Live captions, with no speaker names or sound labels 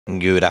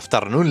Good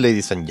afternoon,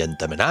 ladies and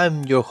gentlemen.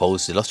 I'm your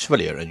host, the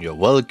Chevalier, and you're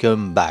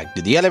welcome back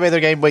to the elevator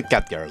game with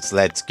Catgirls.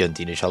 Let's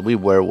continue, shall we?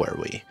 Where were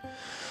we?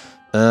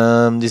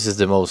 This is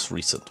the most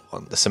recent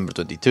one, December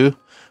 22.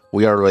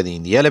 We are already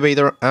in the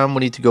elevator, and we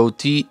need to go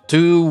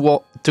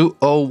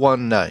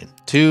T2019.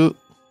 Two.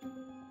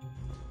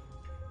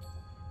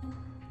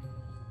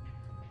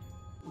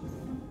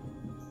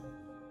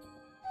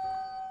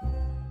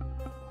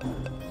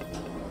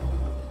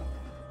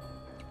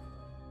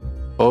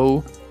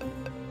 Oh.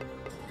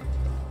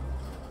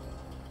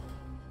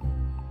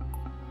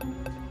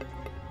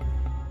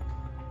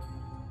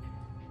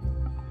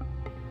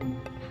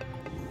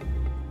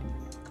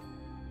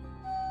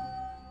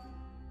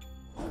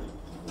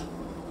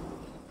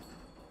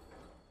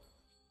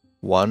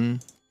 One.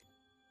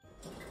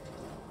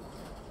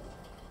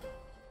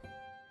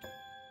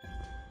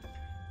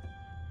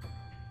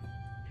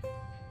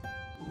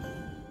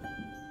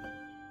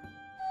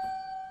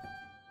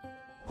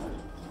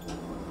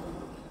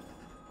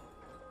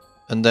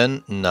 And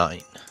then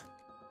 9.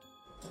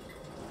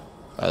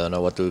 I don't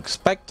know what to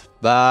expect,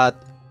 but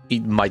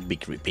it might be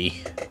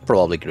creepy.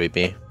 Probably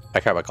creepy. I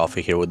have a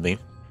coffee here with me.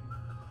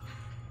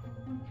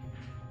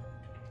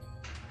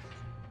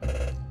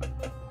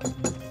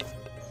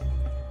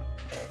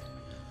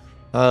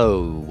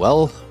 Oh,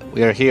 well,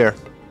 we are here.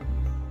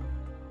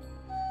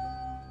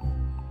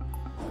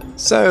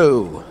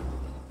 So,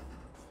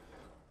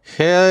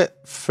 here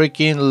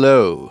freaking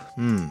low.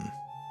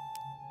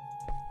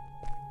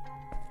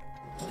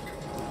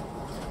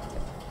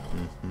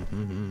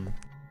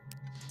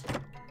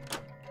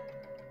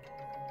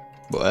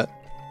 What?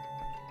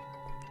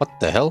 What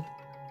the hell?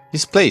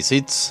 This place,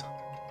 it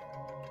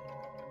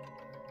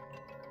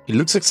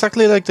looks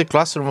exactly like the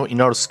classroom in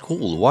our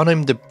school, one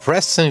I'm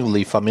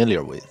depressingly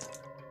familiar with.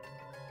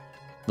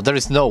 But there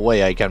is no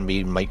way it can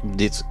be my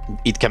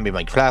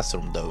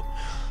classroom though.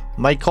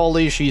 My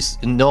college is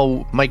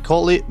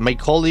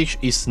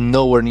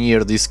nowhere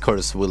near this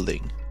cursed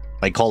building.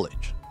 My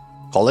college.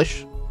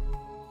 College?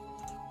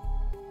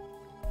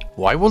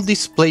 Why will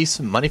this place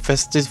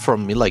manifest it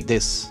from me like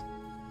this?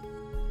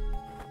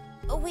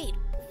 Oh wait,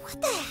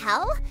 what the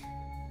hell?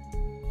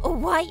 Oh,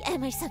 why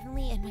am I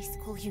suddenly in my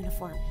school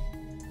uniform?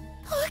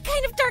 What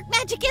kind of dark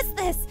magic is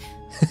this?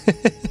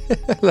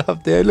 I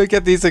love that. Look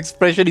at this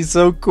expression, it's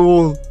so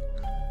cool.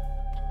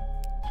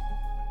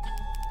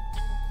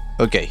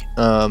 Okay,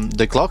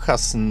 the clock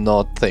has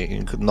not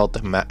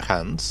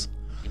hands.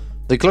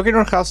 The clock in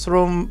our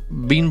classroom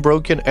been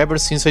broken ever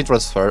since I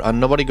transferred, and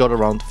nobody got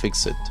around to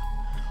fix it.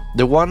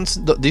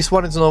 This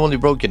one is not only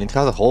broken, it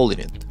has a hole in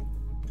it.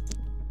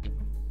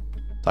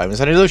 Time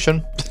is an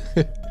illusion.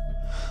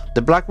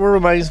 The blackboard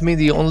reminds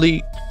me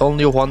only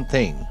of one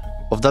thing.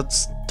 Of that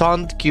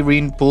stunt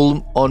Kirin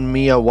pulled on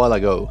me a while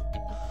ago.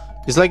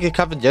 It's like it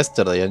happened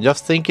yesterday, and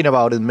just thinking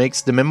about it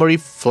makes the memory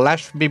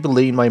flash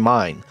vividly in my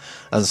mind,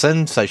 and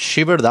sends a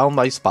shiver down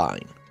my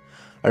spine.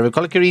 I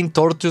recall Kirin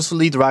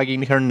tortuously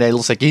dragging her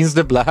nails against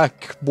the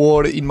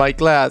blackboard in my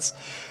class,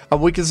 a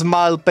wicked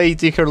smile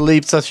painting her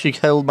lips as she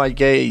held my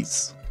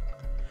gaze.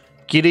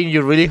 Kirin,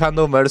 you really had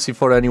no mercy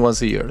for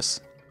anyone's ears.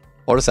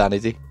 Or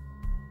sanity.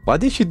 Why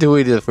did she do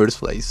it in the first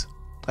place?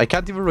 I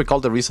can't even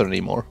recall the reason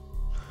anymore.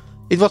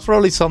 It was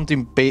probably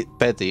something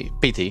petty,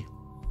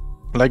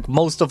 like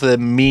most of the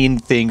mean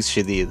things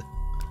she did.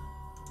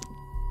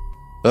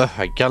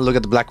 I can't look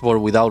at the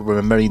blackboard without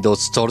remembering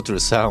those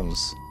torturous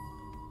sounds.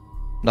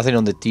 Nothing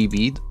on the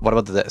TV. What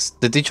about the desk?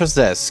 The teacher's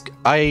desk.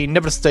 I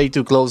never stay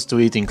too close to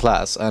it in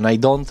class, and I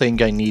don't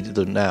think I need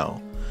to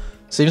now.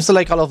 Seems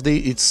like all of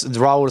its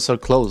drawers are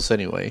closed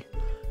anyway.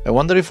 I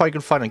wonder if I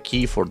could find a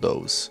key for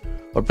those.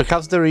 Or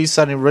perhaps these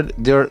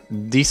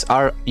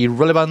are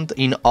irrelevant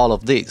in all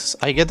of this.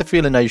 I get the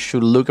feeling I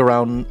should look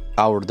around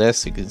our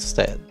desk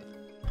instead.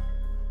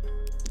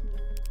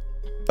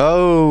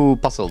 Oh,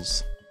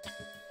 puzzles.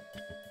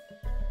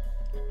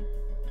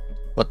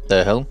 What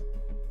the hell?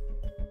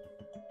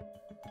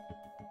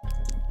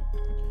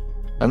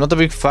 I'm not a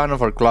big fan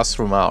of our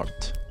classroom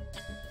art.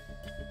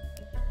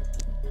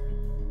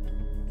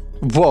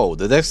 Whoa,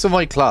 the desks of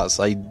my class.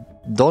 I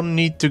don't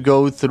need to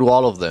go through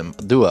all of them,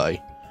 do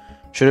I?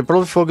 Should I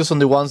probably focus on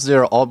the ones that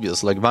are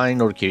obvious, like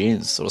mine or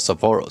Kirin's or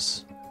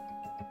Sapporo's?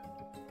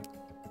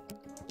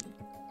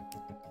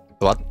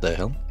 What the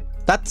hell?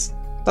 That's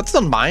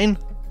not mine!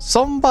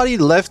 Somebody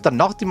left a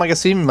naughty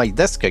magazine in my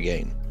desk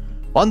again.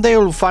 One day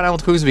I'll find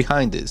out who's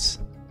behind this.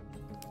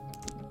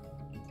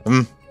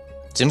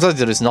 Seems like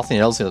there is nothing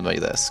else in my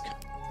desk.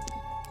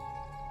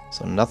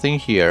 So nothing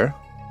here.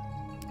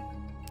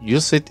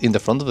 You sit in the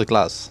front of the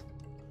class.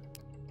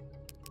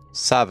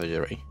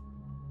 Savagery.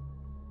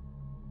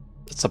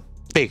 It's a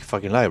big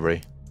fucking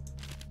library.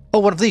 Oh,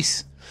 one of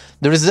these.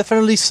 There is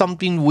definitely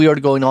something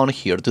weird going on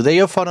here.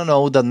 Today I found a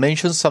note that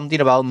mentions something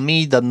about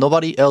me that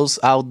nobody else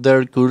out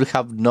there could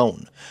have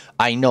known.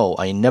 I know,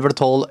 I never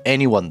told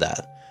anyone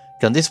that.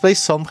 Can this place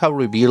somehow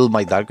reveal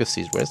my darkest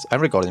secrets? I'm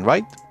recording,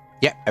 right?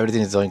 Yeah,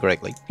 everything is going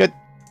correctly. Good.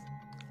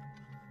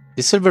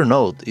 This silver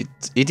note,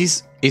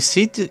 is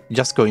it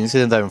just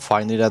coincidence that I'm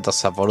finding it at the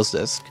Sapporo's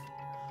desk?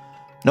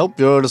 Nope,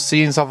 you're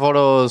seeing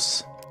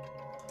Sappho's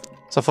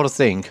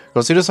thing.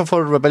 Considering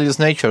Sappho's rebellious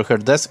nature, her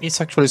desk is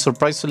actually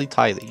surprisingly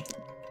tidy.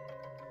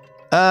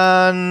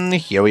 And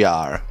here we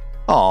are.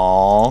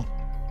 Aww.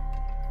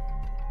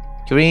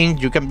 Green,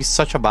 you can be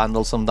such a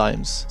vandal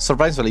sometimes.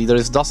 Surprisingly, there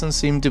doesn't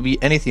seem to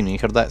be anything in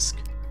her desk.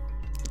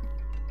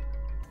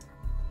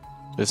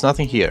 There's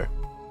nothing here.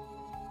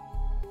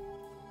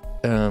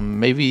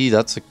 Maybe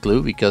that's a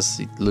clue because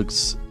it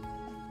looks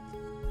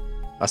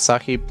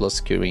Asahi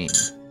plus Kirin.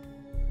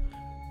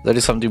 There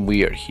is something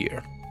weird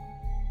here.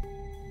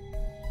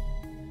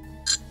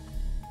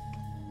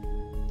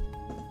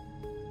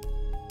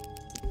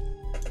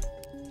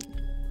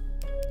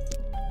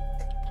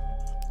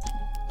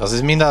 Does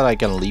this mean that I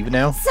can leave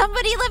now?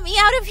 Somebody let me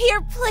out of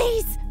here,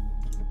 please!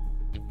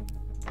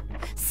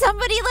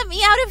 Somebody let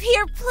me out of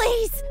here,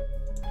 please!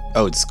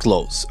 Oh, it's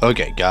closed.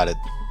 Okay, got it.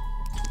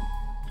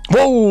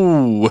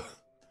 Whoa!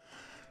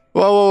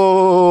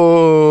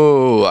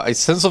 Whoa! A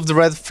sense of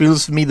dread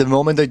fills me the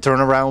moment I turn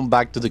around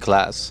back to the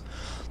class.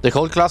 The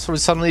whole classroom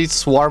is suddenly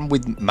swarmed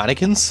with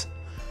mannequins?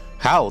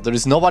 How? There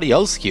is nobody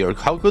else here.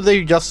 How could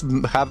they just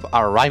have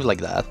arrived like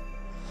that?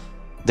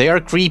 They are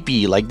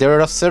creepy, like there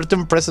is a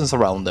certain presence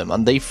around them,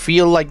 and they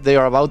feel like they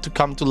are about to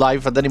come to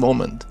life at any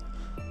moment.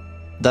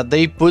 That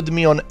they put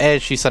me on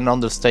edge is an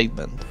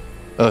understatement.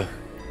 Ugh.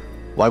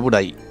 Why would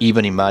I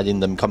even imagine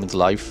them coming to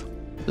life?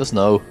 Just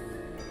no.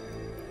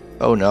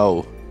 Oh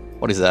no.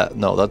 What is that?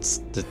 No, that's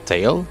the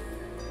tail?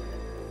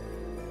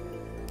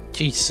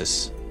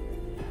 Jesus.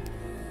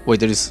 Wait,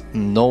 there is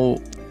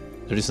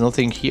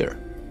nothing here.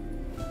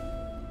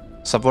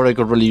 Support, I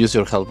could really use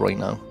your help right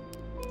now.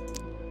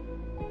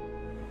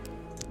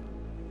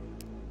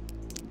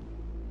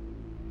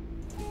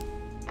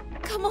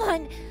 Come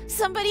on,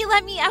 somebody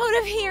let me out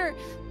of here,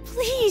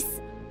 please.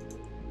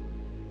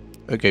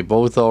 Okay,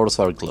 both doors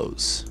are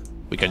closed.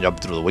 We can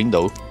jump through the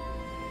window.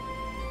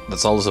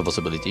 That's also a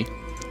possibility.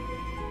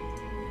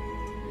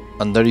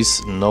 And there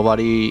is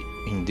nobody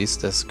in this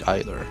desk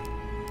either.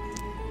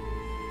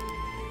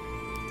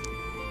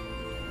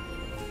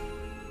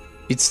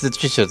 It's the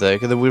teacher deck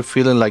that we're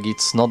feeling like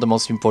it's not the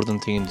most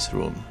important thing in this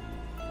room.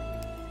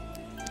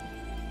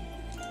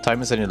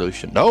 Time is an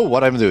illusion. No,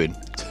 what I'm doing.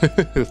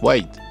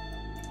 Wait.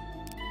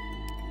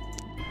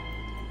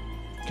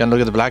 Can look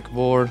at the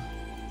blackboard.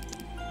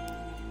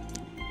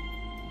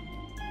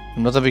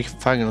 I'm not a big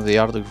fan of the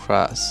art of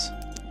grass.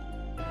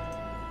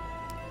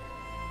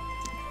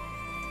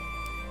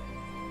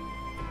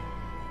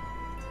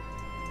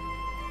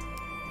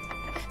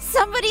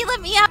 Somebody let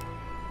me out.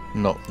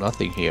 No,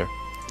 nothing here.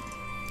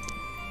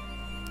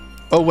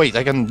 Oh wait,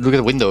 I can look at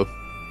the window.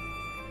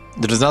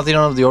 There is nothing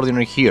out of the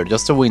ordinary here,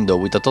 just a window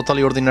with a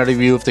totally ordinary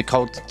view of the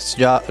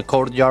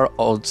courtyard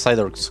outside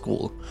our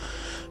school.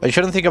 I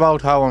shouldn't think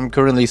about how I'm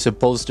currently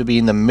supposed to be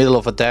in the middle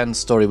of a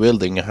 10-story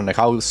building and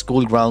how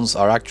school grounds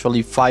are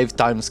actually 5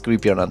 times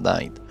creepier at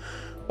night.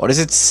 Or is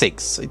it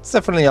 6? It's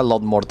definitely a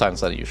lot more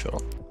times than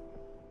usual.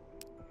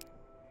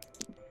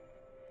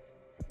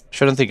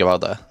 Shouldn't think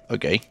about that.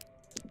 Okay.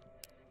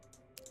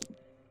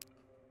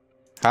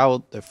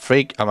 How the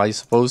freak am I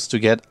supposed to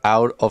get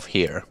out of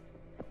here?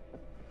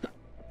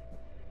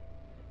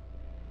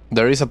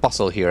 There is a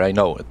puzzle here, I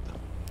know it.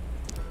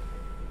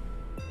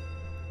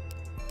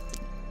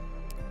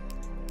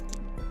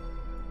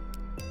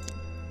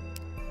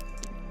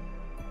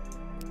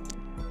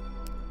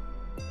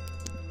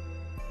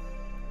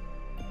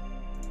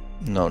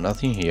 No,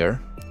 nothing here.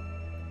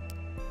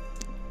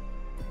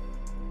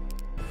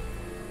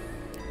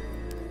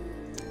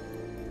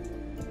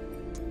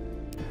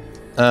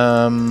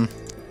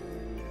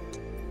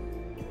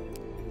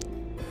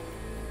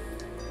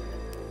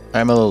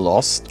 I'm a little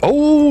lost.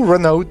 Oh,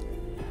 red note.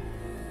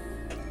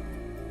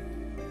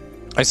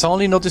 I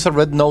suddenly noticed a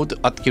red note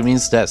at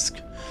Kirin's desk.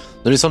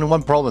 There is only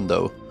one problem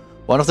though.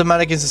 One of the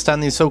mannequins is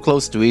standing so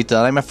close to it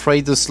that I'm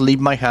afraid to slip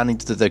my hand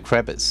into the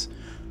crevice.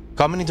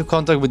 Coming into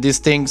contact with these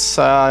things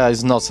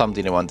is not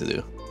something I want to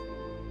do.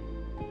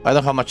 I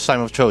don't have much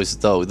time of choice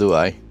though, do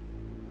I?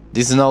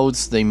 These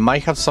notes, they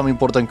might have some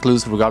important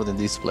clues regarding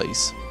this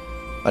place.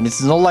 And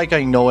it's not like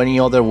I know any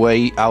other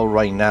way out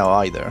right now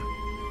either.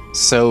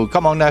 So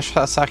come on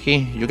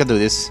Asahi, you can do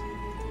this.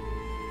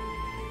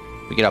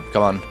 Pick it up,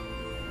 come on.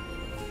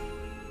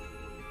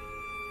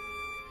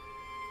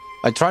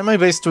 I try my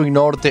best to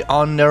ignore the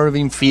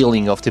unnerving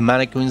feeling of the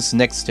mannequins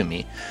next to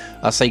me,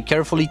 as I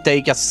carefully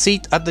take a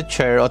seat at the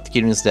chair at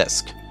Kirin's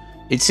desk.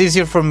 It's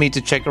easier for me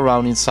to check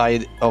around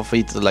inside of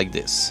it like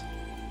this.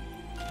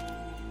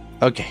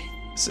 Okay,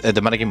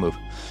 the mannequin move.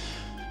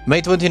 May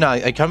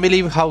 29, I can't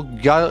believe how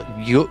gullible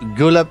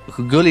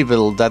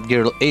that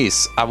girl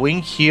is. A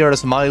wink here, a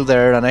smile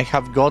there, and I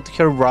have got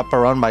her wrapped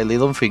around my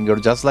little finger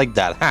just like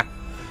that. Ha!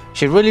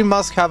 She really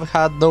must have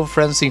had no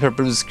friends in her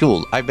previous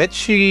school. I bet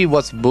she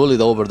was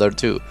bullied over there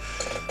too.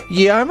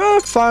 Yeah,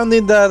 I'm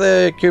finding that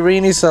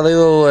Kirin is a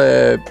little...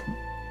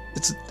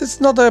 it's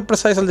not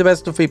precisely the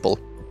best of people.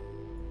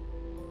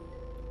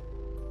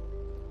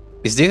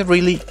 Is this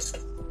really...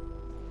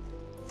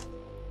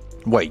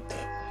 Wait.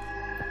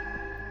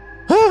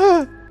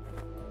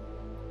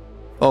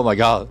 Oh my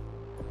god.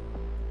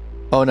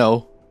 Oh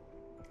no.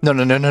 No,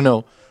 no, no, no,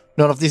 no.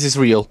 None of this is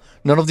real.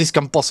 None of this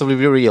can possibly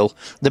be real.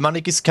 The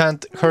mannequins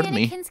can't hurt me. The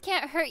mannequins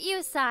can't hurt you,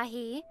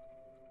 Asahi.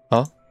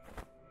 Huh?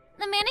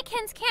 The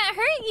mannequins can't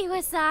hurt you,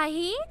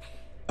 Asahi.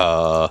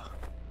 The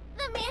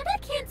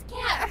mannequins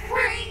can't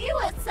hurt you,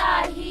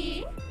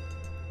 Asahi.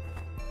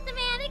 The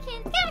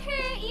mannequins can't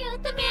hurt you.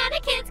 The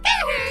mannequins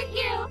can't hurt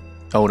you.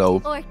 Oh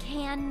no. Or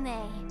can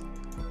they?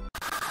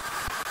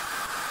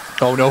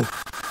 Oh no.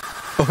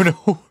 Oh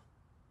no.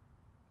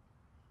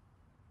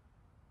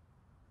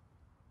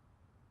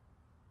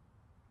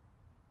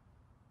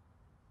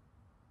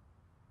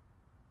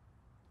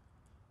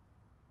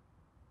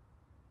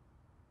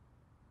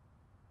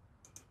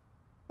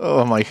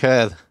 Oh my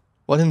head.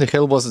 What in the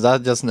hell was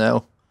that just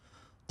now?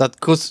 That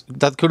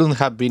couldn't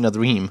have been a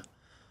dream.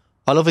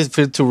 All of it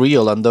felt too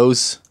real, and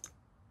those...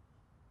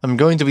 I'm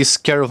going to be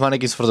scared of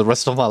mannequins for the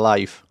rest of my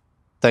life.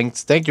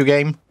 Thank you,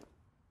 game.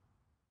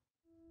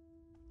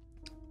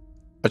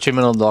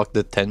 Achievement unlocked,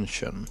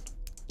 detention.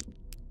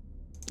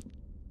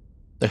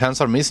 The hands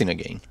are missing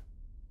again.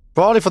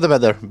 Probably for the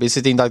better.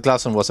 Visiting that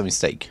classroom was a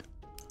mistake.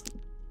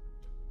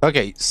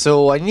 Okay,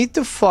 so I need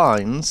to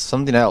find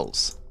something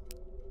else.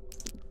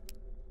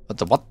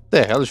 But what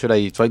the hell should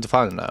I try to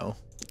find now?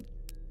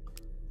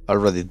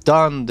 Already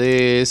done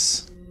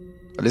this.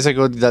 At least I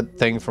got that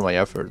thing for my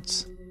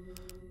efforts.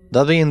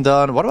 That being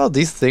done, what about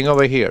this thing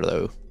over here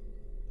though?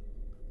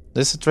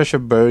 There's a treasure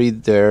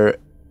buried there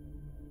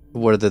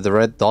where the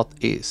red dot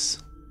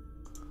is.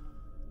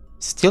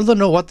 Still don't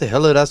know what the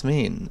hell it does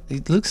mean.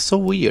 It looks so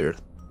weird.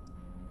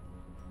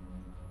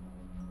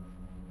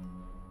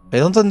 I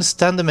don't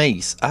understand the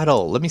maze at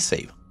all. Let me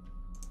save.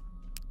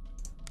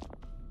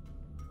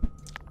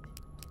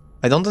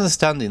 I don't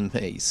understand the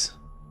maze.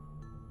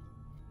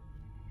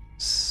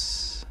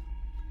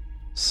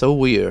 So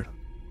weird.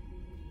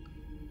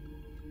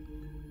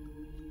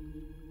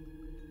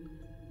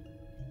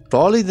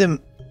 Probably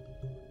the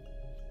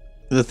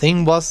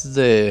thing was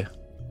the...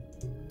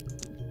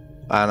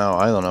 I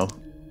don't know.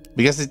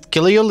 Because it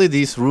clearly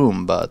this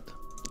room, but...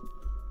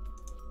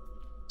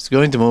 It's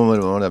going to move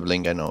when I want to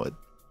blink, I know it.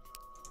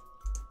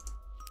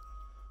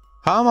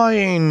 How am I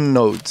in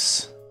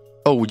notes?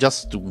 Oh,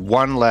 just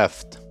one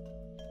left.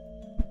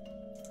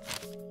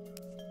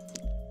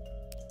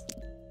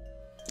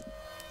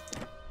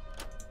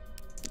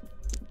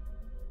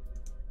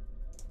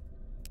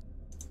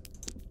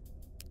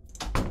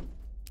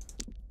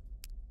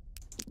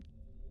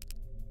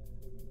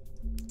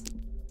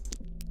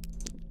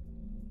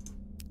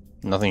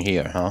 Nothing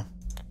here, huh?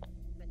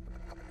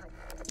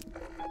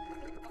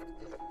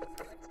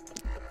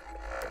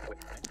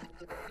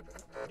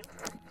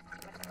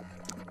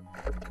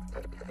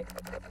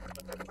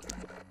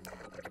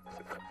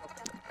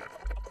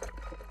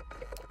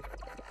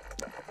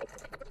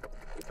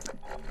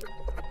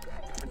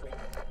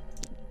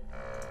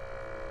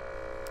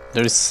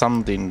 There is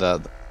something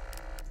that...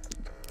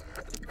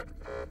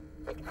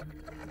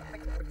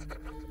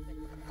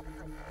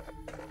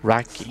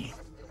 Racky.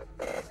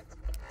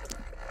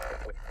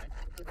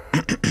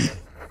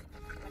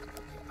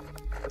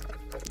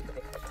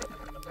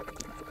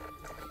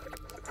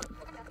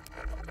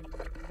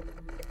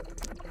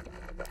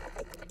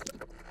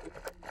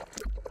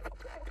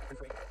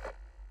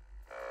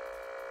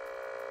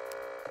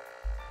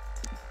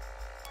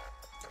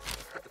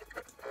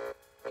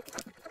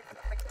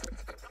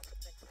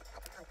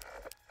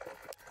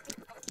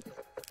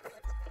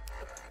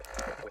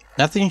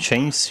 Nothing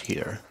changed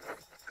here.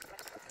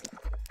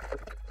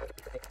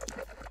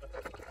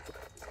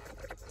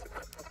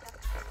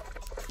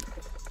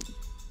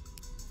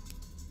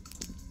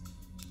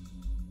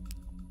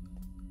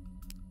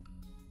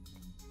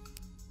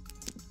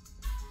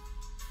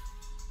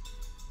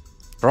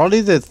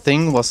 Probably the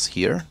thing was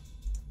here.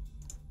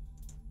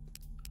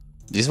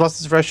 This was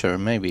the treasure,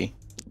 maybe.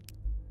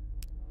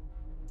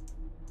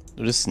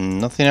 There is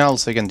nothing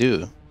else I can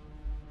do.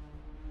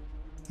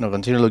 No,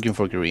 continue looking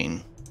for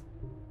green.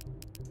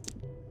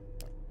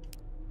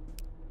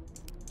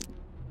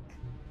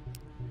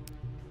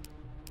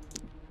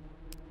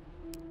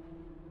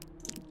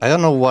 I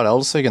don't know what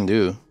else I can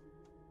do.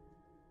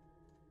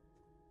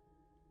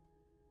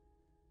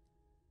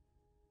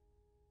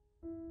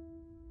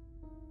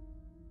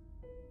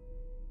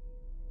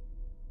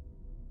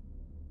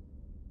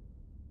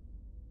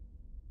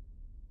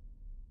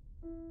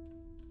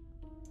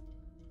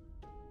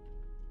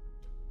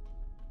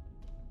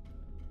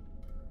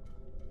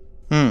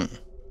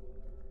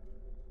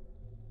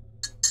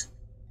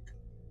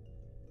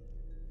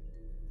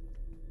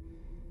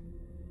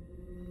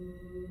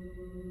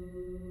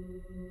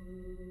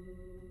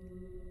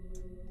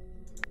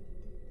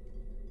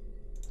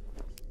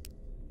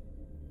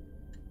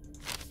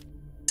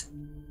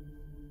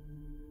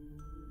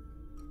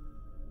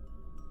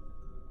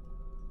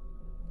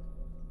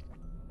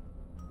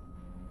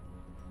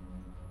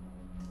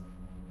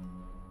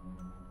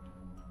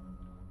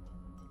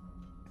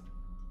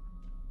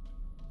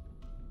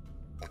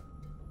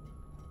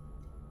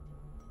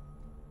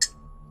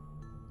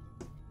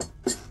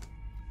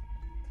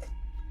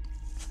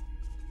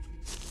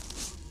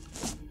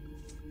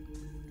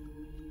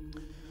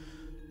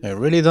 I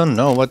really don't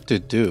know what to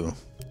do.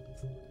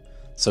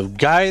 So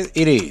guide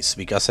it is,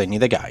 because I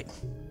need a guide.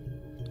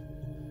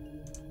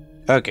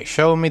 Okay,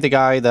 show me the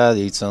guide that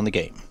is on the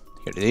game.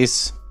 Here it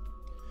is.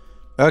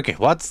 Okay,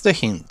 what's the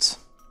hint?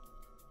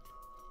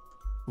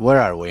 Where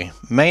are we?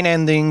 Main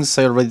endings,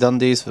 I already done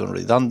this, I've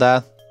already done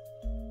that.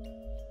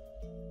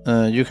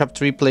 You have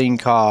 3 playing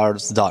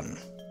cards, done.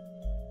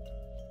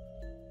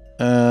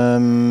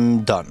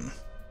 Done.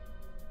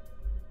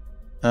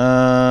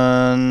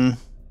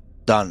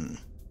 Done.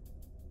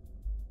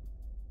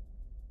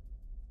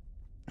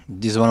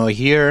 This one over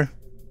here,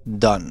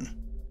 done.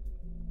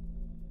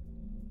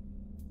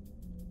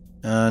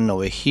 And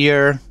over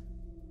here.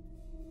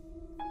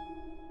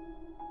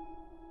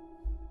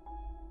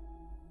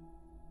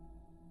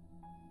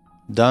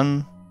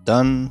 Done,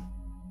 done.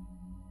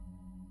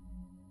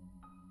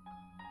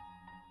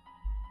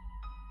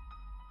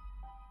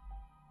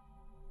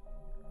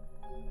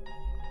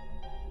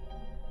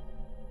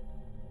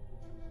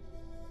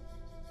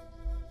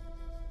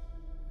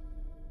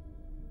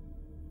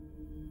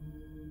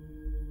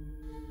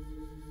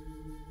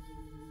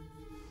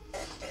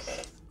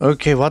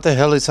 Okay, what the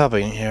hell is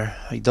happening here?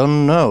 I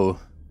don't know.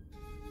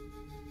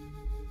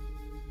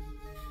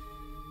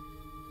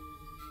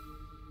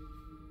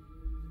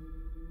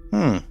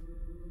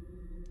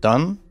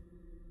 Done.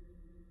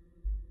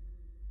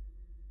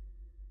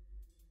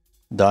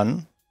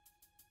 Done.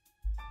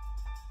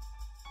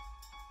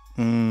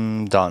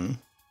 Done.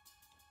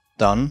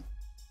 Done.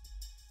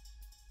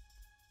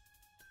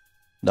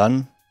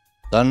 Done.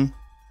 Done.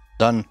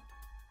 Done.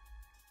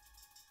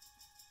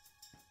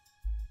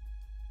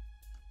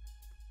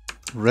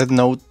 Red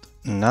Note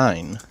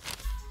 9.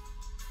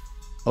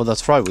 Oh,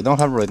 that's right, we don't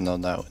have Red Note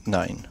now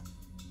 9.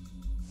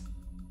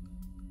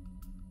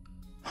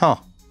 Huh.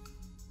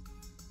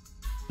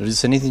 There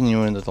is anything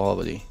new in the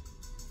lobby.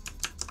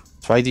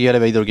 Try the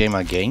elevator game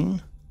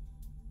again?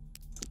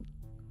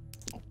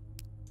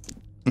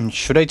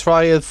 Should I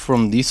try it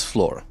from this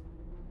floor?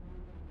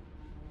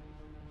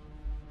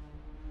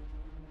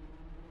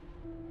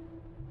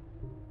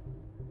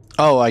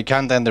 Oh, I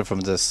can't enter from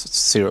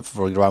this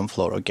ground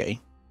floor, okay.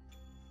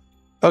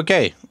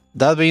 Okay,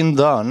 that being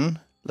done,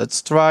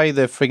 let's try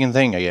the freaking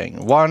thing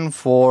again. 1,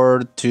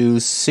 4, 2,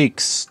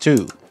 6,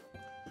 2.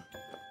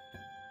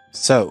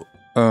 So,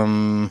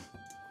 4,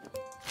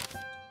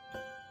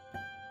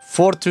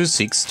 2,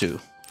 6, 2.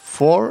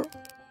 4.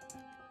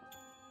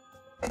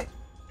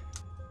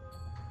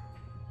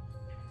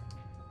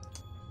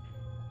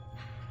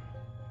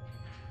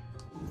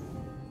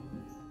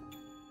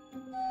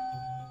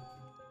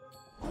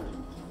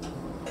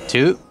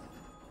 Two.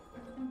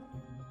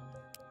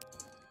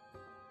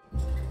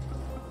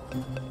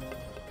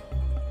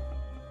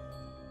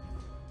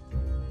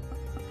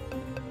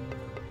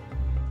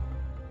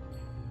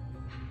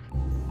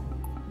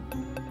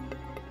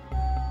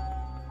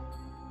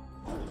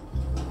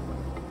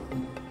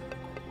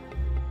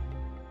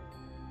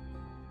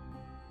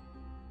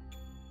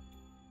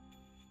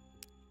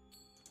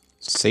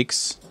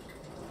 Six.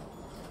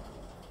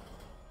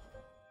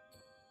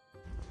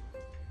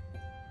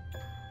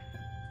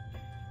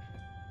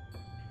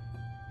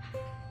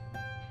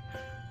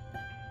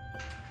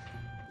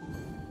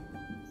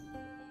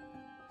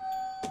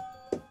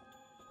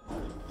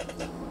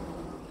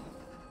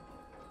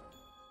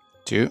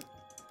 Two.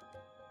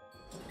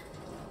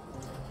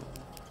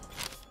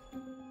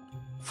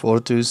 4,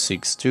 2,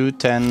 6, 2,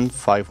 10,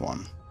 5,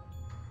 1.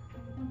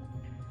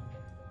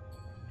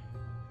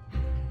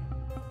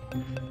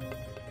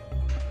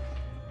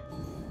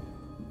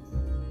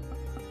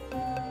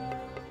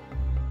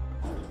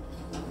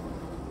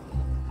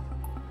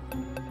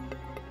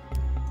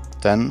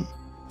 Then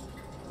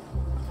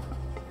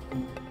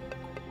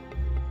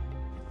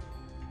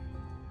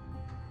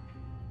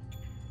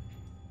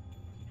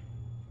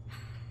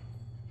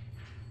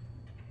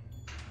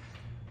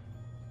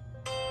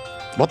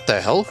what the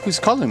hell? Who's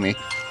calling me?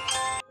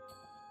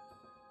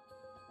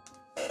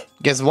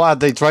 Guess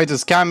what? They tried to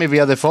scam me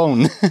via the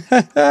phone.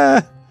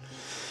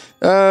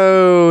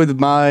 Oh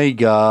my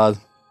god.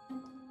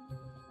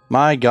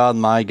 My god,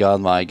 my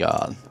god, my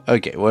god.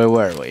 Okay, where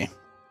were we?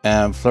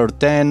 Floor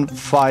 10,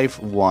 5,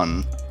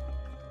 1.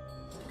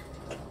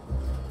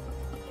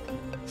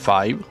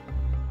 5.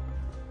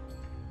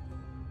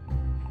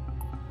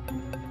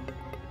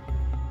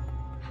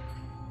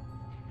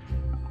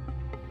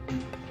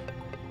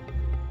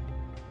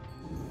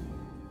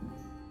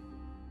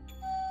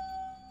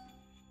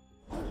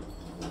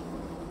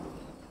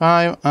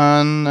 Five,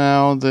 and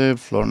now the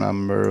floor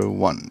number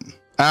 1.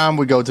 And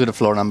we go to the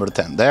floor number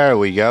 10. There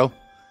we go.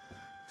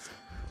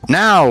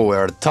 Now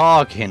we're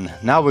talking.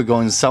 Now we're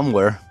going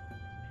somewhere.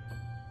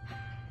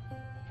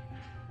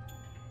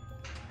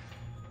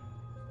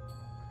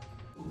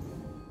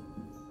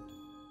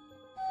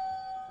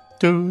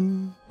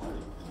 Dun.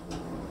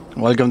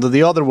 Welcome to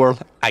the other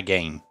world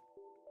again.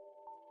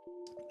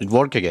 It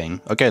worked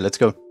again. Okay, let's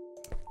go.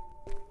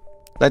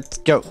 Let's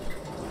go.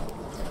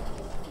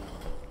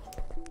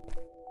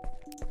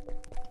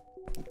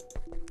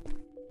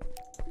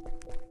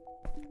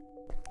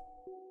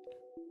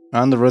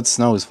 And the red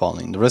snow is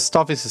falling. The red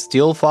stuff is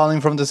still falling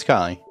from the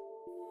sky.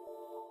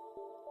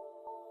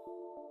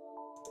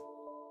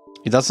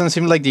 It doesn't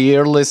seem like the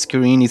airless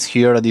screen is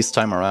here at this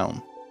time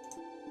around.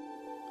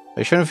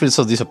 I shouldn't feel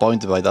so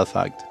disappointed by that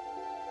fact.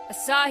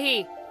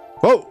 Asahi!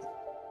 Whoa!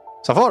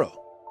 Sapporo!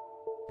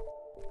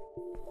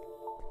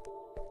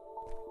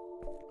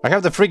 I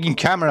have the freaking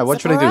camera,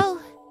 what should I do?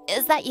 Sapporo?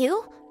 Is that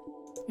you?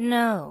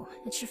 No,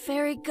 it's your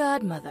fairy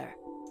godmother.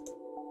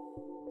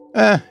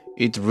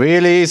 It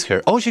really is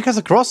her. Oh, she has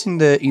a cross in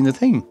the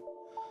thing.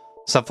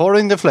 Sapporo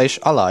in the flesh,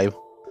 alive.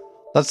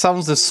 That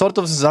sounds the sort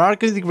of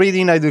sarcastic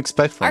reading I'd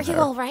expect from her. Are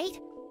you alright?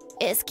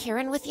 Is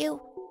Kieran with you?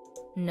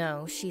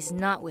 No, she's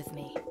not with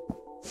me.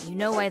 You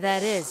know why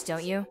that is,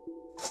 don't you?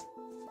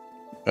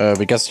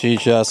 Because she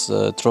just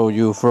threw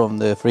you from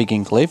the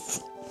freaking cliff?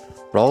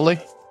 Probably.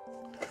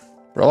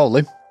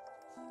 Probably.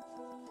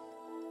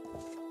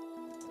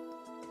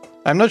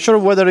 I'm not sure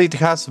whether it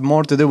has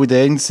more to do with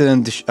the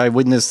incident I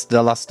witnessed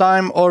the last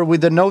time, or with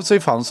the notes I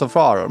found so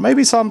far, or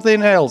maybe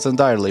something else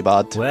entirely,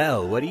 but...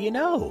 Well, what do you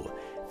know?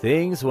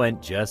 Things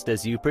went just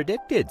as you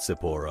predicted,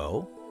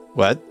 Sapporo.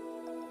 What?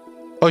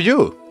 Oh,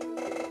 you?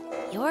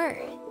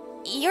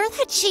 You're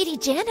that shady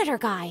janitor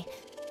guy.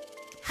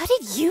 How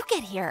did you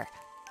get here?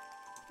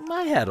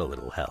 I had a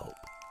little help.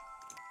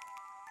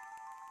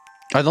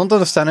 I don't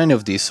understand any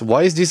of this.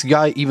 Why is this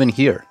guy even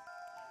here?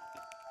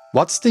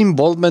 What's the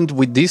involvement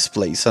with this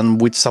place,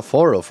 and with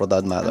Sapporo for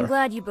that matter? I'm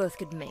glad you both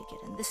could make it,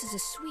 and this is a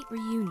sweet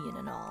reunion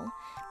and all,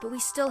 but we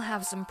still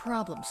have some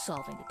problem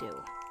solving to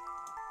do.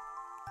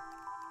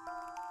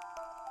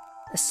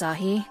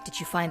 Asahi, did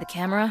you find the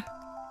camera?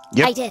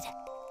 Yep. I did.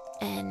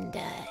 And,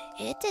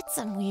 it did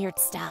some weird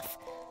stuff.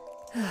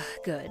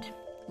 Good.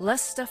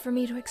 Less stuff for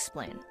me to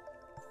explain.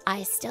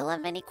 I still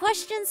have many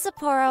questions,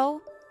 Sapporo.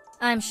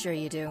 I'm sure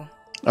you do.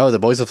 Oh, the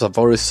voice of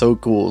Sapporo is so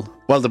cool.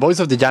 Well, the voice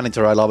of the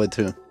janitor, I love it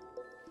too.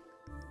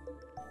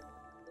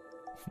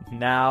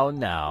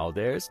 Now,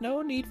 there's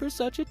no need for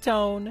such a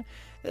tone.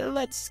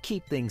 Let's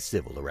keep things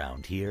civil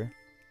around here.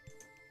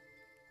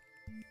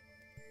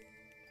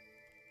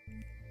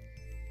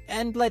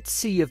 And let's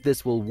see if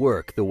this will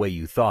work the way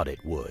you thought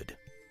it would.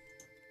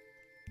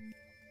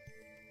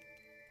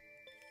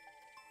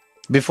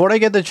 Before I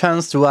get the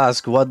chance to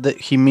ask what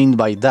he meant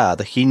by that,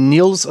 he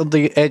kneels on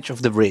the edge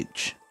of the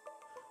bridge.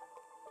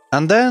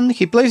 And then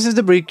he places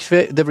the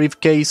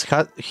briefcase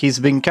he's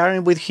been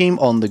carrying with him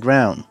on the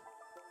ground.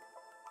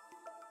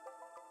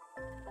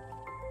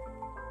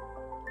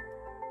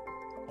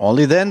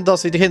 Only then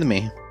does it hit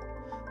me.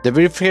 The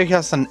briefcase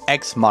has an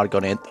X mark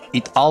on it.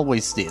 It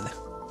always did.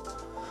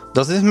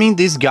 Does this mean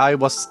this guy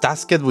was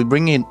tasked with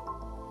bringing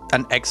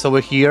an X over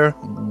here,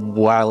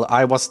 while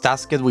I was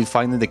tasked with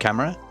finding the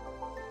camera?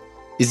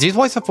 Is this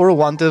why Sapporo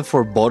wanted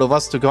for both of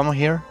us to come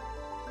here?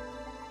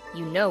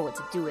 You know what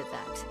to do with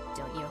that,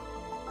 don't you?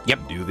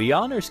 Yep. Do the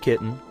honors,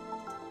 kitten.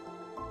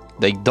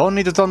 They don't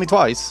need to tell me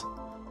twice.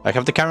 I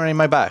have the camera in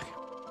my bag.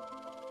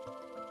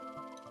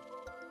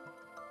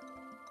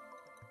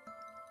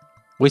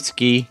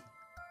 Whiskey.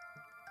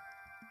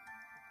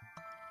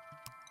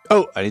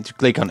 Oh, I need to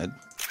click on it.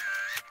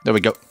 There we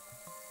go.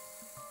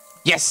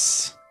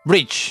 Yes!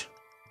 Bridge!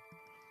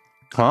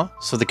 Huh?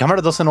 So the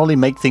camera doesn't only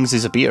make things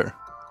disappear.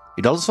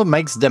 It also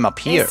makes them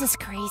appear. This is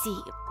crazy,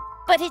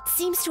 but it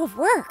seems to have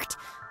worked.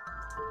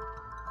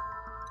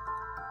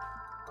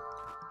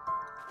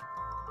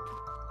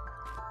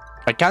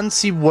 I can't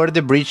see where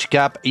the bridge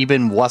gap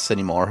even was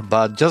anymore,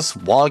 but just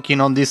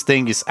walking on this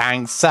thing is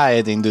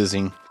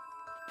anxiety-inducing.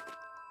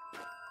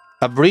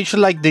 A bridge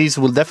like this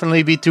will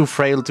definitely be too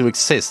frail to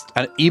exist,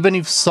 and even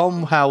if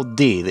somehow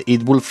did,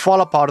 it will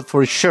fall apart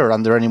for sure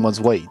under anyone's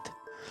weight.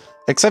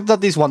 Except that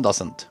this one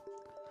doesn't.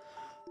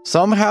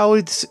 Somehow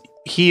it's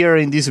here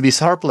in this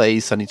bizarre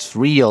place, and it's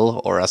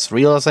real, or as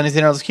real as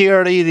anything else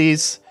here it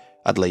is,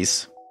 at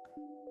least.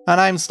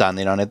 And I'm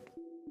standing on it.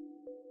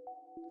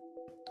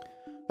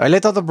 I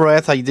let out a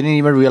breath I didn't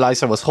even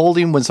realize I was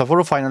holding when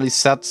Sapporo finally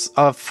sets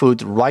a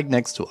foot right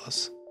next to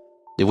us.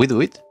 Did we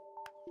do it?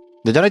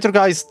 The janitor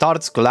guy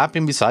starts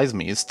clapping beside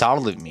me,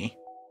 startling me.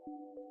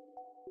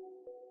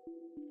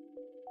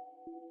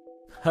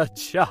 A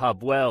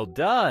job well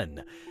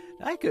done.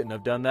 I couldn't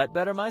have done that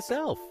better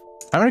myself.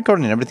 I'm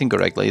recording everything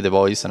correctly, the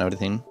voice and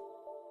everything.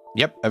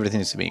 Yep, everything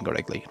is being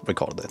correctly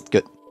recorded.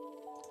 Good.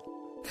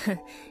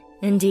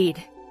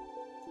 Indeed.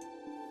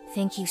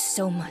 Thank you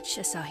so much,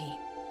 Asahi.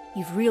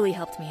 You've really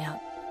helped me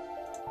out.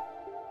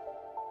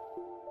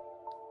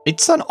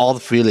 It's an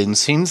odd feeling,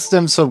 seeing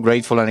them so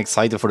grateful and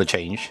excited for the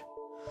change.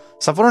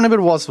 Sapporo never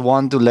was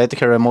one to let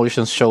her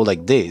emotions show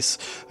like this.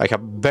 I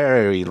have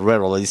very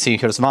rarely seen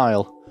her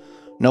smile.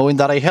 Knowing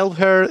that I helped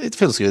her, it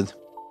feels good.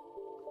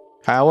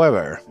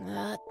 However...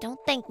 Don't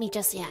thank me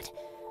just yet.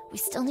 We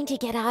still need to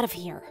get out of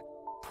here.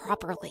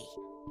 Properly.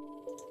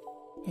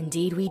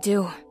 Indeed we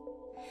do.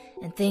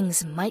 And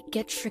things might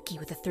get tricky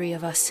with the three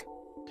of us.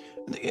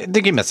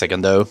 Give me a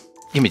second though.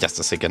 Give me just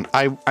a second.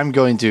 I'm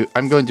going to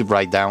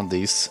write down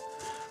this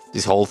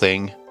whole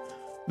thing.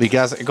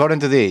 Because according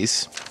to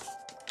this...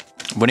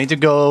 We need to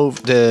go...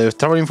 The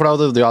traveling for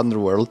out of the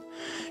underworld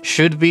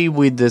should be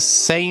with the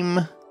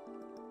same...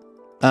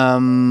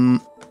 thing.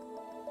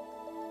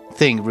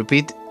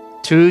 Repeat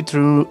 2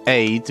 through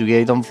 8 to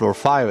get on floor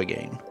 5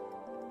 again.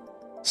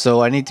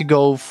 So I need to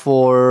go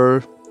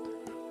for...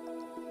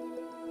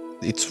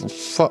 It's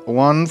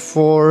 1,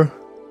 4...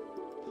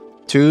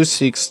 2,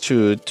 6,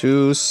 2,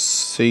 2,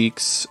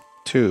 6,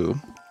 2,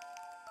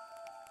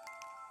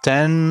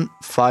 10,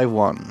 5,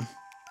 1,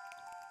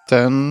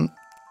 10,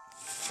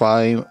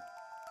 5,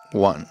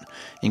 1.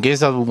 In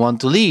case I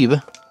want to leave,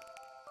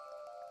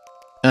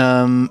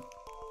 press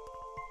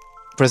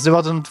the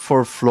button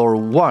for floor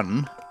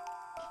 1.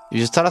 If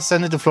you start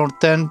ascending to floor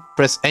 10,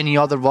 press any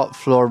other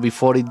floor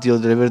before it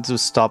delivers to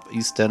stop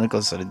its turn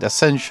concerning the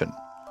ascension.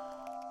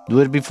 Do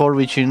it before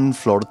reaching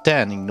floor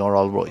 10, ignore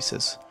all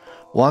voices.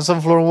 Once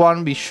on floor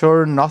 1, be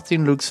sure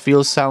nothing looks,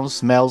 feels, sounds,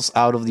 smells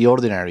out of the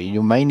ordinary.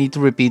 You may need to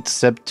repeat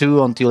step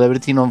 2 until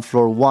everything on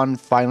floor 1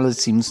 finally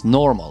seems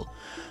normal.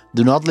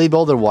 Do not leave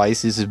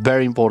otherwise, this is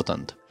very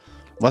important.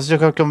 Once you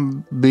have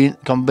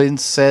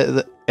convinced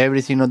that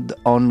everything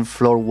on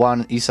floor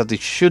 1 is as it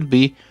should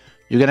be,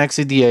 you can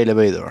exit the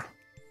elevator.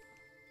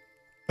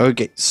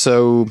 Okay,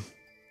 so...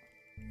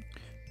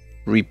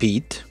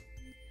 Repeat.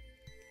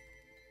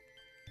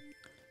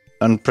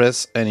 And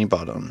press any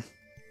button.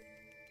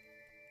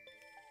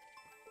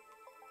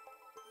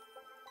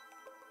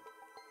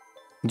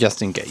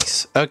 Just in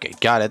case. Okay,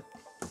 got it.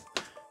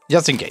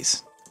 Just in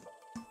case.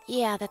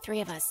 Yeah, the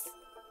 3 of us.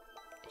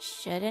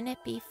 Shouldn't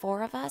it be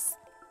 4 of us?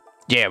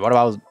 Yeah, what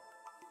about...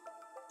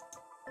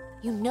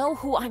 You know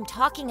who I'm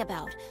talking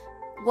about.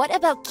 What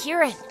about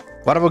Kieran?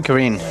 What about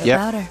Corinne?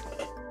 Yeah. About her.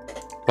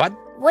 What?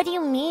 What do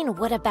you mean,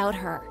 what about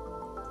her?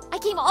 I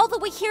came all the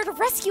way here to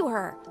rescue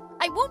her.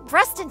 I won't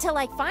rest until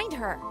I find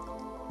her.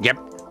 Yep.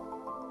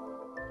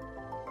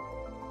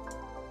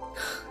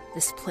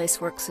 This place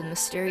works in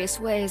mysterious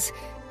ways,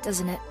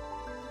 doesn't it?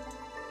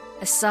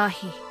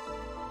 Asahi,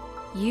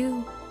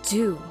 you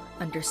do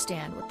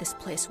understand what this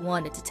place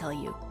wanted to tell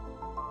you,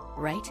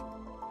 right?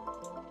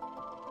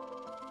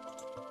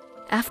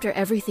 After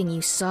everything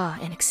you saw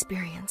and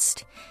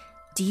experienced,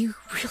 do you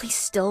really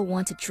still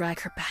want to drag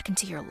her back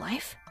into your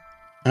life?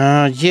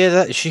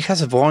 Yeah, she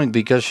has a point,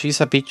 because she's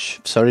a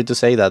bitch. Sorry to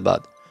say that,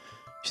 but...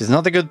 She's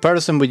not a good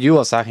person with you,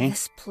 Asahi.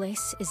 This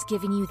place is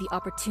giving you the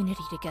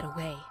opportunity to get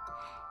away,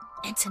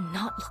 and to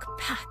not look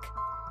back.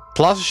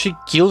 Plus, she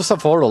killed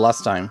Sapporo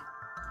last time.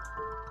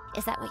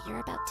 Is that what you're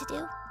about to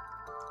do?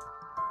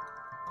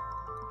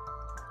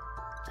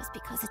 Just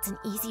because it's an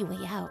easy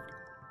way out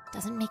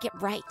doesn't make it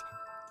right.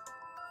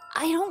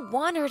 I don't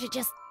want her to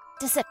just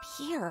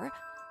disappear.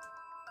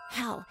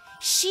 Hell,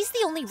 she's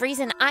the only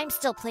reason I'm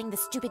still playing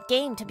this stupid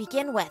game to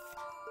begin with.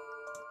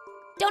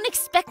 Don't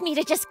expect me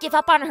to just give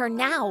up on her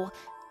now.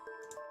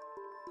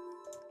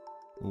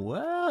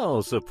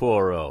 Well,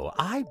 Sapporo,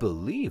 I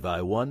believe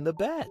I won the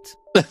bet.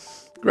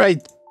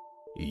 Great.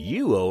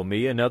 You owe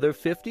me another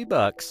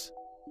 $50.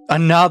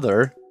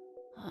 Another?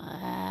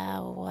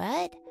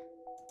 What?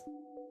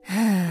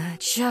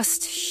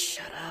 Just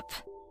shut up.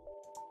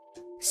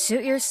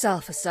 Suit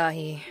yourself,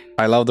 Asahi.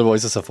 I love the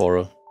voice of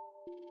Sapporo.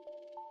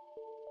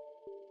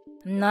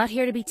 I'm not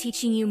here to be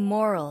teaching you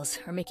morals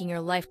or making your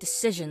life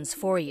decisions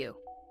for you.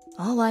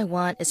 All I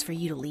want is for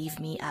you to leave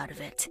me out of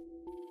it.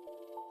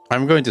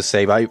 I'm going to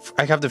save. I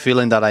have the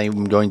feeling that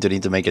I'm going to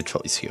need to make a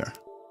choice here.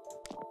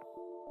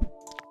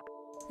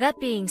 That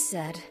being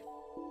said,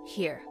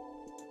 here.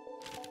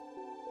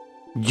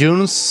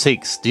 June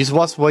 6th. This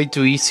was way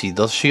too easy.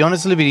 Does she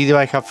honestly believe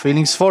I have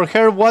feelings for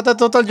her? What a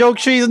total joke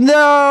she is.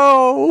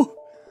 No!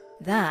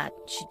 That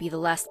should be the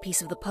last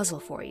piece of the puzzle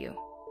for you.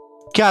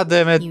 God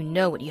damn it. You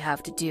know what you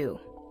have to do,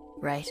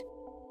 right?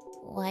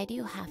 Why do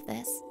you have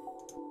this?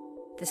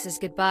 This is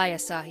goodbye,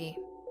 Asahi.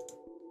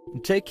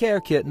 Take care,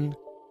 kitten.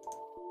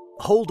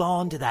 Hold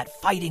on to that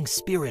fighting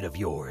spirit of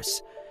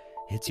yours.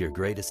 It's your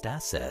greatest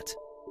asset.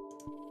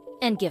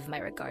 And give my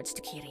regards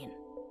to Kirin.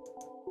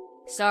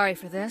 Sorry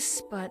for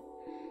this, but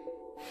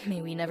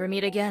may we never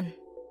meet again.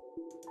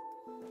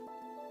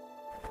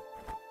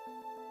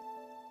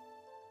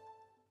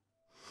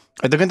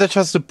 I don't get a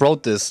chance to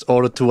protest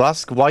or to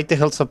ask why the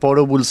hell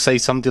Sapporo will say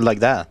something like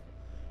that.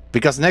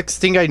 Because next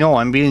thing I know,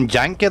 I'm being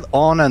yanked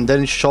on and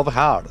then shoved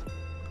hard.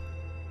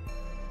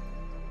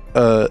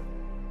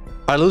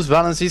 I lose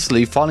balance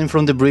easily, falling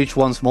from the bridge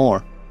once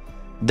more.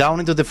 Down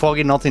into the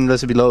foggy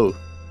nothingness below.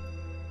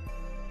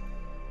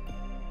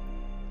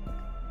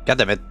 God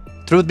damn it.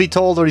 Truth be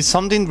told, there is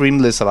something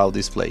dreamless about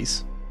this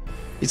place.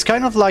 It's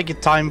kind of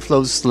like time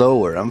flows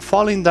slower, and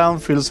falling down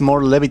feels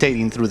more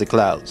levitating through the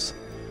clouds.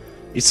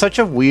 It's such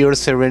a weird,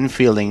 serene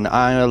feeling,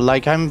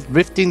 like I'm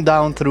drifting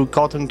down through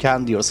cotton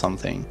candy or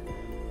something.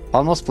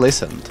 Almost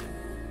pleasant.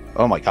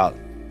 Oh my god.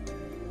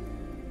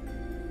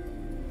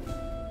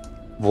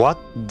 What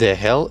the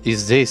hell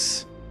is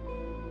this?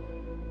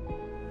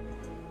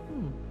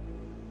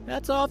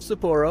 That's off,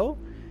 Sapporo.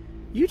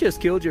 You just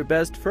killed your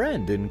best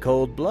friend in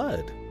cold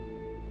blood.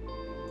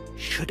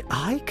 Should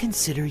I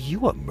consider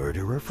you a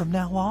murderer from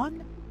now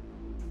on?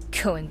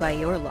 Going by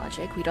your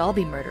logic, we'd all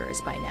be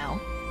murderers by now.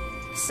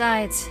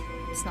 Besides,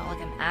 it's not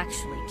like I'm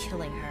actually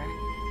killing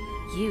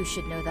her. You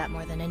should know that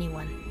more than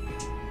anyone.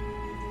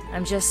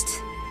 I'm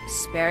just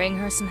sparing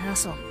her some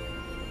hassle.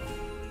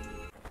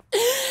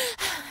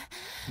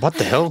 What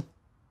the hell?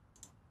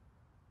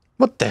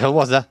 What the hell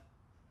was that?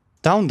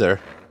 Down there.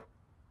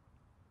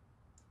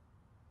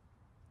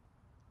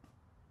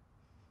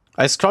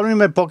 I scrolled in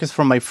my pockets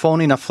from my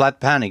phone in a flat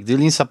panic,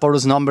 dealing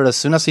Sapporo's number as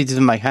soon as it is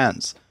in my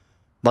hands.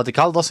 But the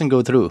call doesn't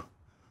go through.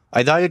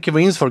 I dialed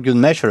Kirin's for good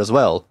measure as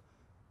well.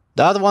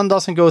 That one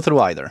doesn't go through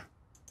either.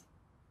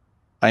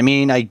 I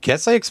mean, I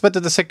guess I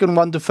expected the second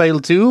one to fail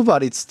too,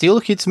 but it still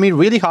hits me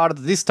really hard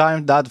this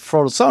time that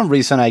for some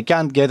reason I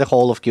can't get a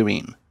hold of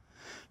Kirin.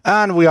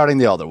 And we are in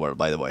the other world,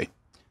 by the way.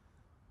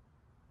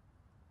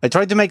 I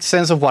tried to make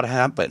sense of what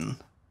happened.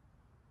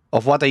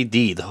 Of what I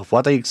did, of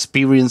what I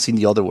experienced in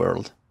the other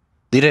world.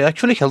 Did I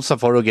actually help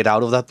Sapporo get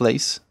out of that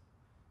place?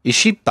 Is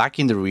she back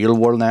in the real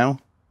world now?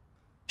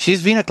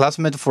 She's been a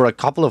classmate for a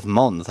couple of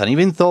months, and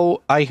even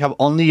though I have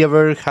only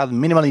ever had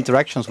minimal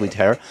interactions with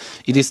her,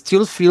 it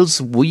still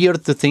feels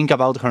weird to think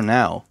about her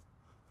now.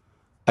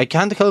 I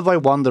can't help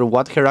but wonder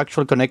what her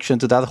actual connection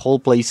to that whole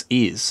place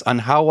is,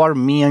 and how are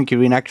me and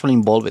Kirin actually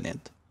involved in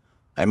it.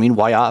 I mean,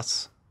 why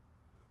us?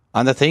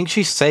 And the thing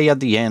she said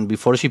at the end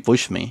before she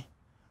pushed me,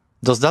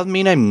 does that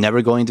mean I'm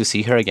never going to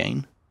see her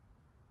again?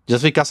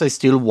 Just because I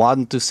still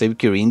want to save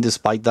Kirin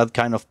despite that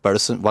kind of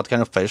person, what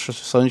kind of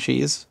person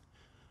she is?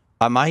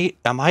 Am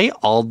I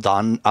all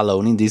done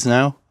alone in this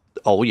now?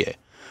 Oh yeah.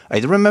 I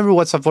do remember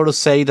what Sapporo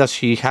said as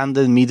she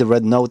handed me the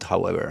red note,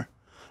 however.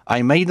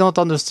 I may not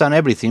understand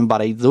everything,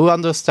 but I do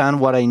understand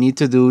what I need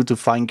to do to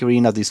find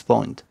Kirin at this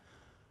point.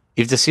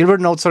 If the silver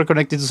notes are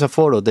connected to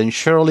Sapporo, then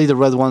surely the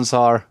red ones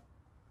are...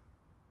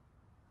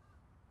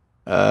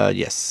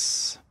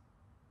 yes.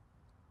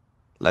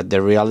 Let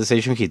the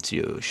realization hit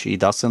you. She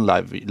doesn't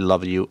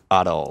love you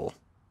at all.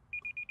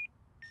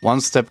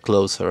 One step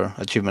closer.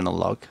 Achievement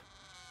unlocked.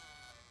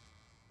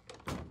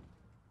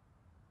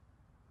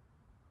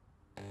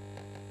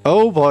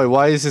 Oh boy,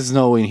 why is it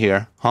snowing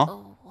here? Huh?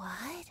 Oh,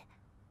 what?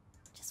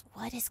 Just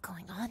what is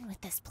going on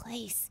with this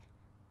place?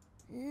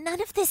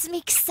 None of this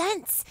makes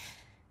sense.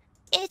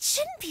 It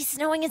shouldn't be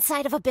snowing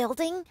inside of a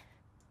building.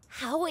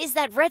 How is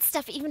that red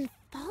stuff even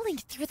falling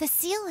through the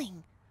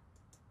ceiling?